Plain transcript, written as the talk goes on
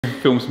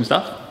Film some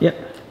stuff?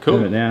 Yep. Cool.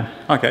 Do it now.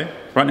 Okay.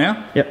 Right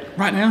now? Yep.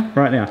 Right now?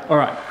 Right now. All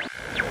right.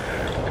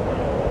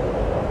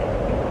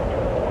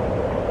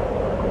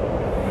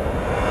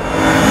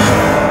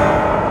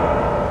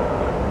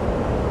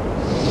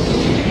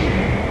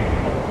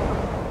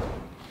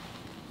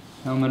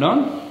 Helmet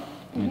on.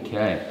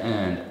 Okay,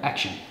 and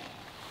action.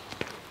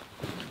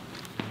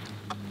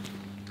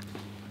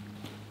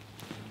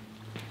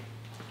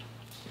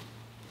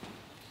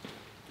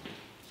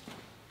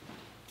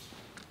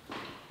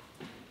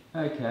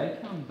 Okay,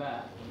 come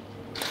back.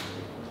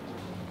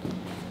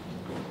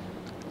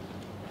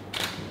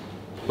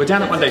 We're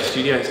down at One Day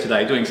Studios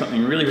today doing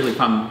something really, really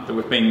fun that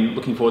we've been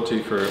looking forward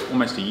to for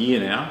almost a year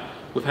now.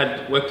 We've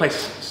had workplace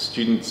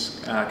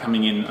students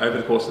coming in over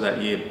the course of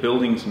that year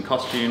building some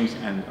costumes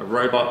and a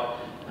robot.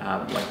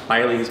 Like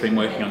Bailey has been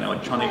working on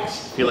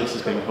electronics, Felix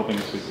has been helping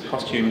us with the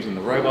costumes and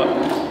the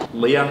robot,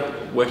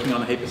 Leah working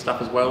on a heap of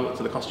stuff as well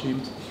for the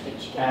costumes.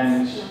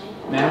 And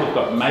now we've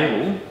got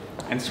Mabel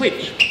and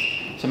Switch.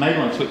 So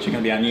Mabel and Switch are going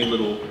to be our new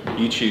little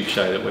YouTube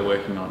show that we're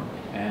working on.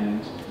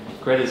 And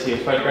Greta's here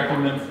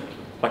photographing them,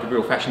 like a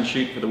real fashion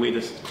shoot for the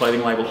weirdest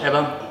clothing label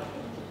ever.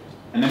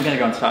 And then we're going to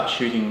go and start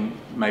shooting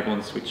Mabel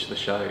and Switch the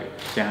show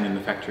down in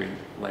the factory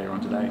later on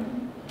today.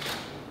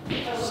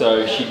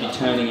 So she'd be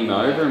turning him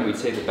over and we'd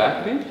see the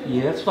back of him?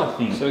 Yeah, that's what I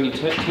think. So we can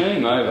turn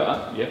him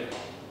over. Yep.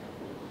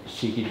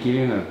 She could give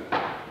him a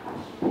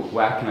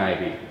whack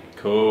maybe.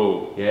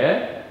 Cool.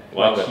 Yeah?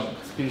 Love like it.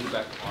 She spins it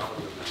back.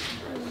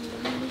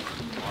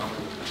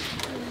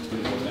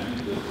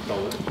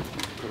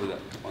 Probably that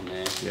one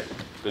there. Yeah.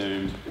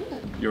 Boom.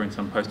 You're in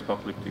some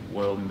post-apocalyptic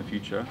world in the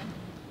future,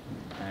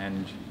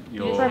 and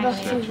you're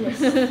Robots. searching.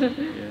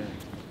 Yeah.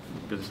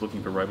 You're just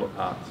looking for robot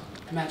parts.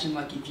 Imagine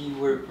like if you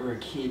were a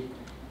kid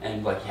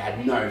and like you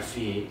had no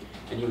fear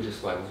and you were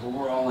just like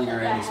rolling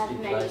around this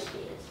big place.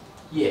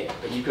 Yeah,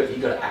 but you got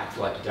to act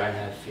like you don't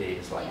have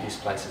fears. Like this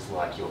place is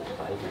like your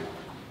playground.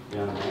 You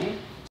know what I mean?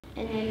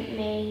 And then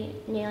me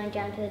kneeling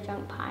down to the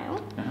junk pile,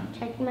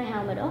 taking my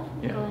helmet off,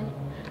 going,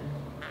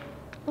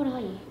 "What are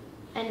you?"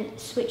 And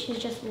Switch is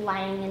just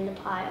laying in the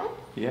pile.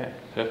 Yeah,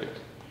 perfect.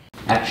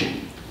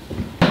 Action.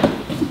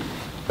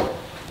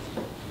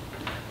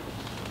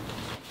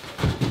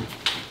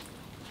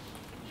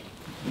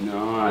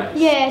 Nice.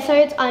 Yeah, so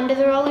it's under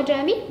the roller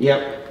derby.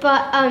 Yep.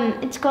 But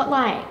it's got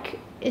like,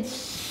 it's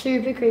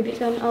super creepy. It's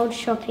got an old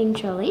shopping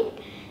trolley.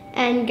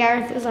 And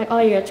Gareth was like, "Oh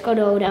yeah, it's got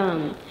old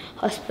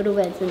hospital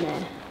beds in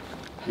there."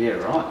 Yeah,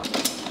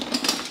 right.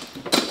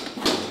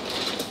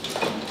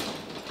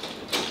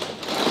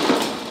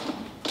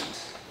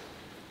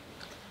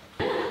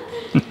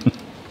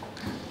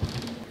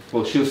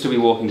 Well, she'll still be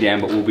walking down,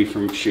 but we'll be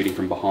shooting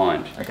from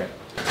behind. Okay.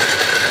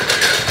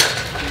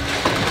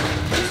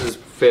 This is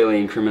fairly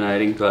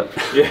incriminating, but...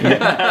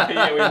 Yeah,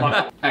 yeah, we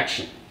might.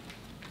 Action.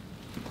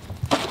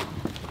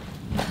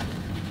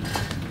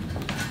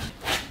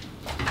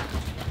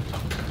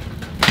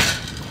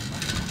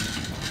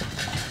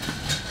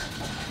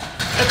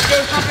 Let's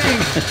go shopping!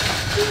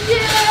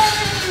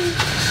 Yay!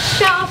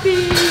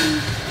 Shopping!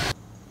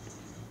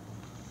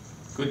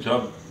 Good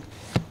job.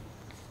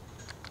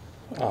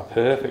 Oh,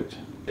 perfect.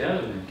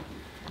 Yeah.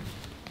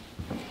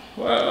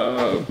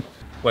 Whoa.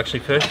 Well, actually,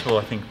 first of all,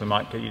 I think we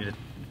might get you to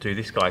do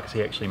this guy because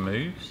he actually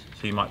moves.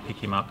 So you might pick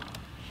him up.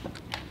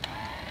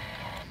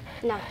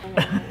 No.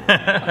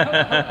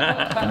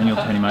 And then you'll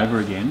turn him over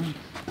again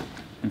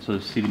and sort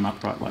of sit him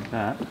upright like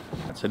that.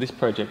 So this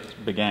project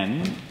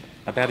began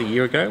about a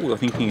year ago. We were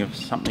thinking of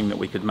something that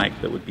we could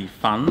make that would be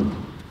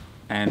fun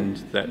and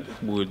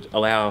that would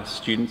allow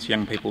students,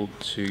 young people,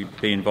 to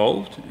be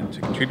involved and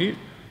to contribute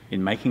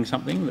in making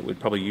something that we'd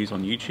probably use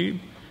on YouTube.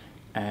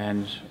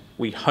 And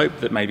we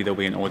hope that maybe there'll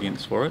be an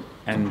audience for it,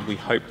 and we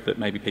hope that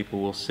maybe people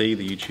will see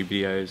the YouTube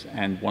videos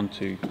and want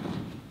to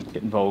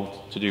get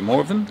involved to do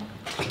more of them.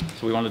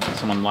 So we wanted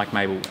someone like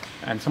Mabel,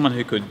 and someone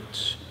who could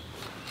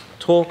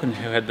talk and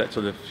who had that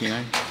sort of, you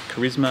know,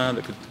 charisma,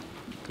 that could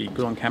be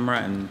good on camera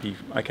and be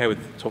okay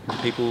with talking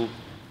to people,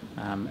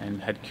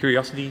 and had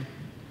curiosity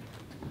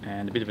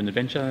and a bit of an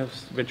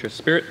adventurous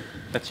spirit.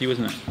 That's you,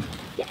 isn't it?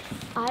 Yes.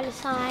 I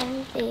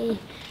designed the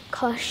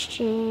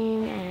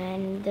costume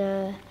and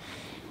the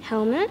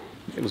helmet.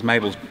 It was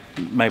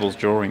Mabel's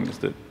drawings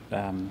that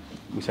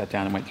we sat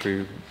down and went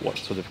through what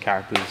sort of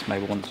characters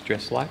Mabel wanted to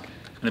dress like.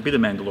 And a bit of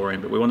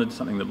Mandalorian, but we wanted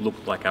something that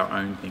looked like our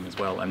own thing as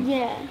well. And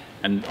Yeah.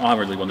 And I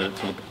really wanted it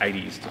to look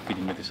 80s to fit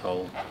in with this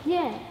whole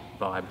Yeah.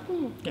 vibe.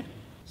 Yeah.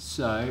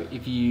 So,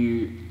 if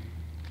you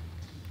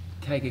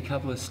take a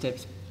couple of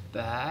steps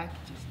back,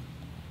 just...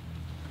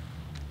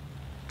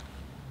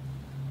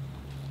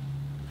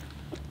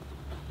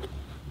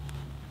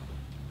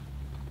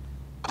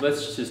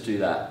 Let's just do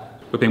that.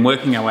 We've been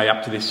working our way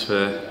up to this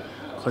for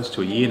close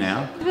to a year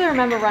now. I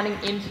remember running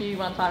into you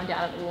one time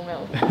down at the Wool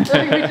Mill. I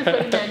think we just put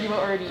it down, you were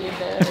already in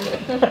there.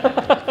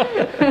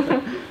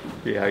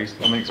 Yeah,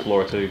 I'm an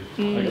explorer too. I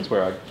think that's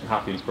where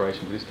half the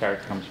inspiration for this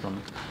character comes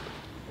from.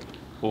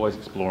 Always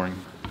exploring.